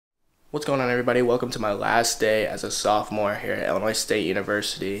What's going on, everybody? Welcome to my last day as a sophomore here at Illinois State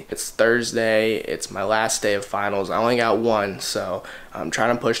University. It's Thursday. It's my last day of finals. I only got one, so I'm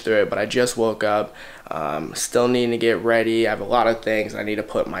trying to push through it, but I just woke up. Still needing to get ready. I have a lot of things I need to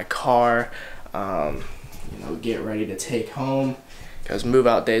put in my car, get ready to take home. Because move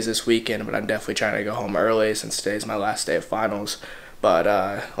out days this weekend, but I'm definitely trying to go home early since today's my last day of finals. But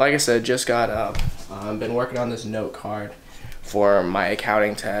like I said, just got up. I've been working on this note card for my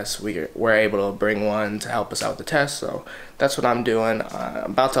accounting test. We're able to bring one to help us out with the test, so that's what I'm doing.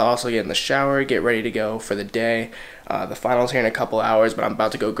 I'm about to also get in the shower, get ready to go for the day. The finals here in a couple hours, but I'm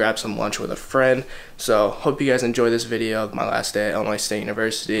about to go grab some lunch with a friend. So hope you guys enjoy this video of my last day at Illinois State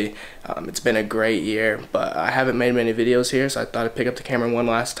University. It's been a great year, but I haven't made many videos here, so I thought I'd pick up the camera one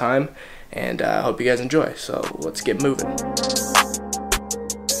last time, and I hope you guys enjoy. So let's get moving.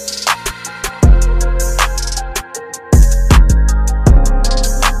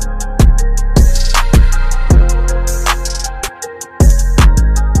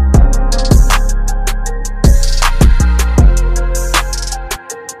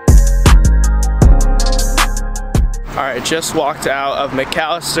 Alright, just walked out of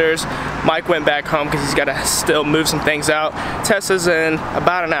McAllister's. Mike went back home because he's got to still move some things out. Test is in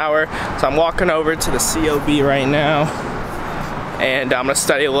about an hour, so I'm walking over to the COB right now, and I'm going to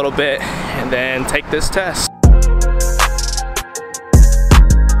study a little bit and then take this test.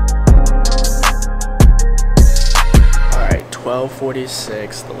 Alright,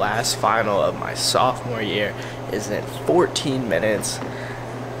 12:46, the last final of my sophomore year is in 14 minutes.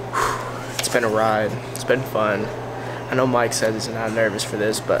 It's been a ride. It's been fun. I know Mike says he's not nervous for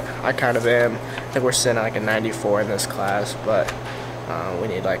this, but I kind of am. I think we're sitting at like a 94 in this class, but we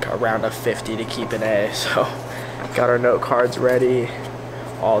need like around a 50 to keep an A. So got our note cards ready,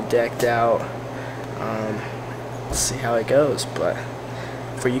 all decked out. Let's see how it goes, but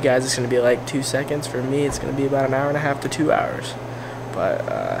for you guys it's going to be like 2 seconds. For me it's going to be about an hour and a half to 2 hours. But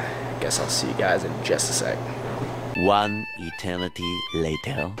I guess I'll see you guys in just a sec. One eternity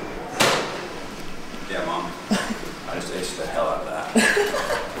later. Yeah, Mom. I just aced the hell out of that.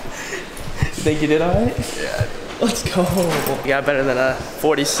 You think you did alright? Yeah, I did. Let's go. You got better than a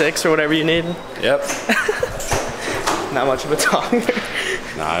 46 or whatever you needed? Yep. Not much of a talker.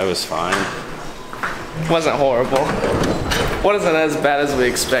 Nah, it was fine. Wasn't horrible. Wasn't as bad as we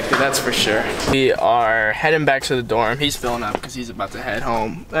expected, that's for sure. We are heading back to the dorm. He's filling up because he's about to head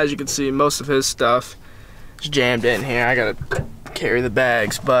home. As you can see, most of his stuff is jammed in here. I gotta carry the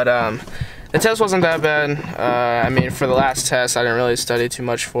bags, but the test wasn't that bad. I mean, for the last test, I didn't really study too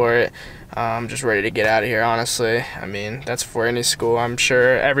much for it. I'm just ready to get out of here, honestly. I mean, that's for any school. I'm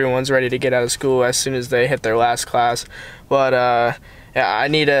sure everyone's ready to get out of school as soon as they hit their last class. But yeah, I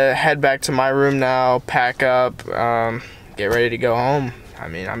need to head back to my room now, pack up, get ready to go home. I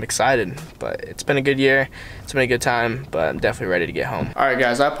mean, I'm excited, but it's been a good year. It's been a good time, but I'm definitely ready to get home. Alright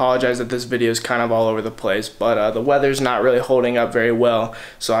guys, I apologize that this video is kind of all over the place, but the weather's not really holding up very well,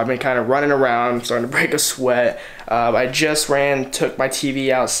 so I've been kind of running around, starting to break a sweat. I just took my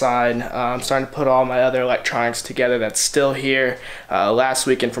TV outside. I'm starting to put all my other electronics together that's still here. Last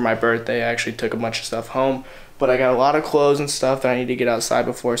weekend for my birthday, I actually took a bunch of stuff home, but I got a lot of clothes and stuff that I need to get outside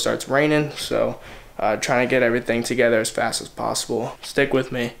before it starts raining, so trying to get everything together as fast as possible. Stick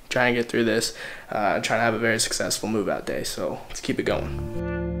with me, trying to get through this, trying to have a very successful move out day, so let's keep it going.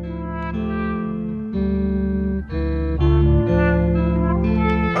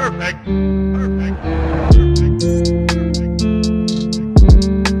 Perfect.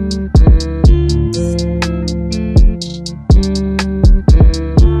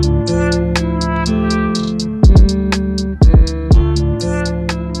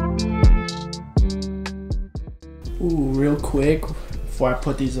 Ooh, real quick, before I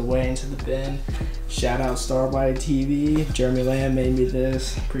put these away into the bin, shout out StarbodyTV. Jeremy Lamb made me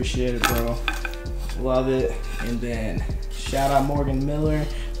this. Appreciate it, bro. Love it. And then shout out Morgan Miller,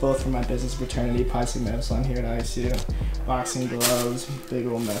 both for my business fraternity, Pi Sigma Epsilon here at ISU. Boxing gloves, big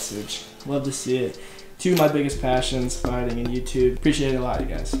old message. Love to see it. Two of my biggest passions, fighting and YouTube. Appreciate it a lot, you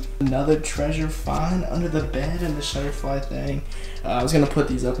guys. Another treasure find under the bed and the shutterfly thing. I was gonna put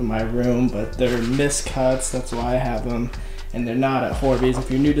these up in my room, but they're miscuts, that's why I have them. And they're not at Horby's. If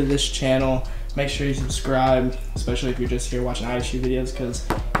you're new to this channel, make sure you subscribe, especially if you're just here watching ISU videos, because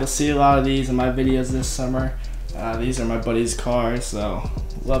you'll see a lot of these in my videos this summer. These are my buddy's cars, so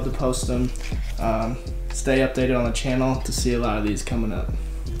love to post them. Stay updated on the channel to see a lot of these coming up.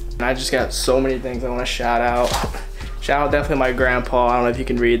 And I just got so many things I want to shout out. Shout out definitely my grandpa. I don't know if you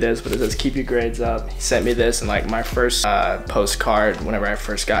can read this, but it says keep your grades up. He sent me this in like my first postcard whenever I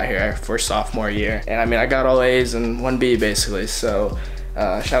first got here for sophomore year. And I mean, I got all A's and 1 B basically. So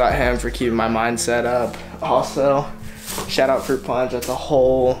Shout out him for keeping my mindset up. Also, shout out Fruit Punch. That's a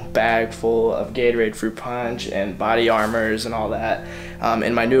whole bag full of Gatorade Fruit Punch and body armors and all that.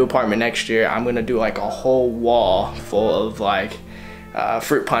 In my new apartment next year, I'm gonna do like a whole wall full of like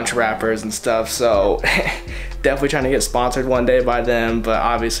Fruit Punch wrappers and stuff. So definitely trying to get sponsored one day by them, but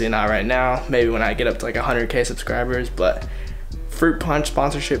obviously not right now. Maybe when I get up to like 100K subscribers, but Fruit Punch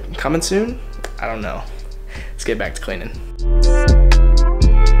sponsorship coming soon? I don't know. Let's get back to cleaning.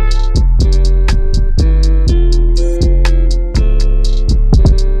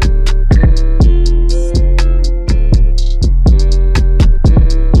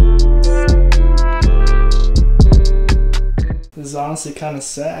 This is honestly kind of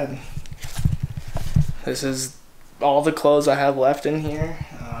sad. This is all the clothes I have left in here.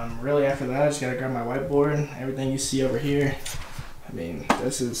 Really after that, I just gotta grab my whiteboard. Everything you see over here, I mean,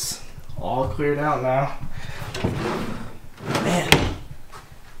 this is all cleared out now. Man,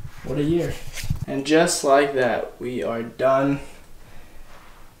 what a year. And just like that, we are done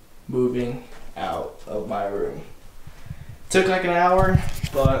moving out of my room. Took like an hour,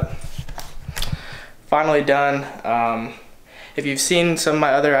 but finally done. If you've seen some of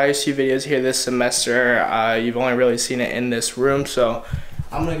my other ISU videos here this semester, you've only really seen it in this room, so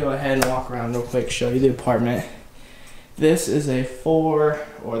I'm gonna go ahead and walk around real quick, show you the apartment. This is a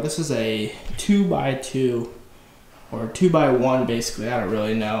 2x2 or 2x1 basically, I don't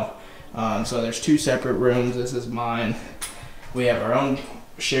really know. So there's two separate rooms. This is mine. We have our own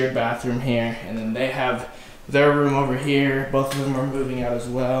shared bathroom here, and then they have their room over here. Both of them are moving out as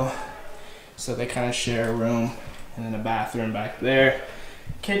well, so they kind of share a room, and then a bathroom back there.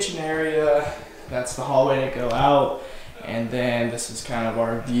 Kitchen area, that's the hallway to go out, and then this is kind of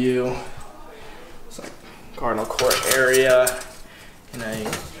our view. It's like Cardinal Court area. You know, you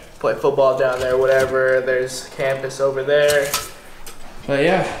play football down there, whatever. There's campus over there. But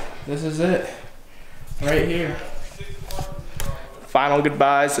yeah, this is it right here. Final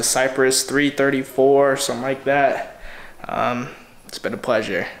goodbyes to Cypress 334, something like that. It's been a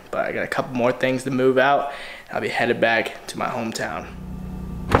pleasure, but I got a couple more things to move out. I'll be headed back to my hometown.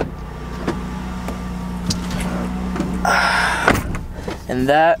 And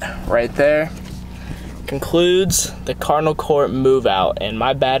that right there concludes the Cardinal Court move out, and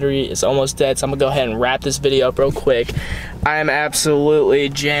my battery is almost dead, so I'm gonna go ahead and wrap this video up real quick. I am absolutely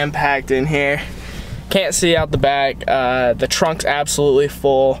jam-packed in here. Can't see out the back. The trunk's absolutely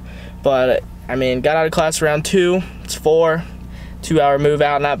full, but I mean, got out of class around 2. It's 4. 2-hour move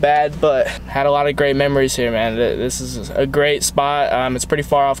out, not bad, but had a lot of great memories here, man. This is a great spot. It's pretty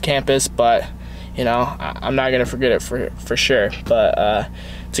far off campus, but you know, I'm not gonna forget it for sure. But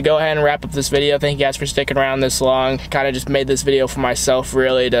to go ahead and wrap up this video, thank you guys for sticking around this long. Kind of just made this video for myself,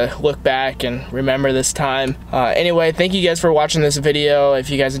 really, to look back and remember this time. Anyway, thank you guys for watching this video. If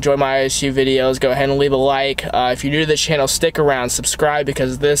you guys enjoy my ISU videos, go ahead and leave a like. If you're new to this channel, stick around, subscribe,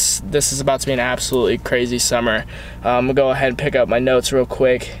 because this is about to be an absolutely crazy summer. I'm gonna go ahead and pick up my notes real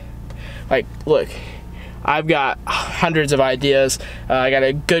quick. Like, look, I've got hundreds of ideas. I got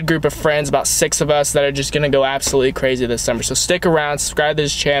a good group of friends, about 6 of us, that are just gonna go absolutely crazy this summer. So stick around, subscribe to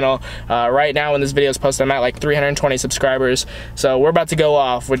this channel. Right now when this video is posted, I'm at like 320 subscribers. So we're about to go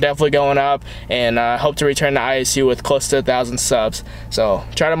off. We're definitely going up, and hope to return to ISU with close to 1,000 subs. So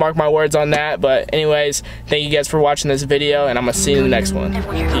try to mark my words on that. But anyways, thank you guys for watching this video, and I'm gonna see you in the next one.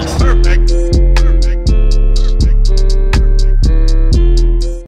 Peace.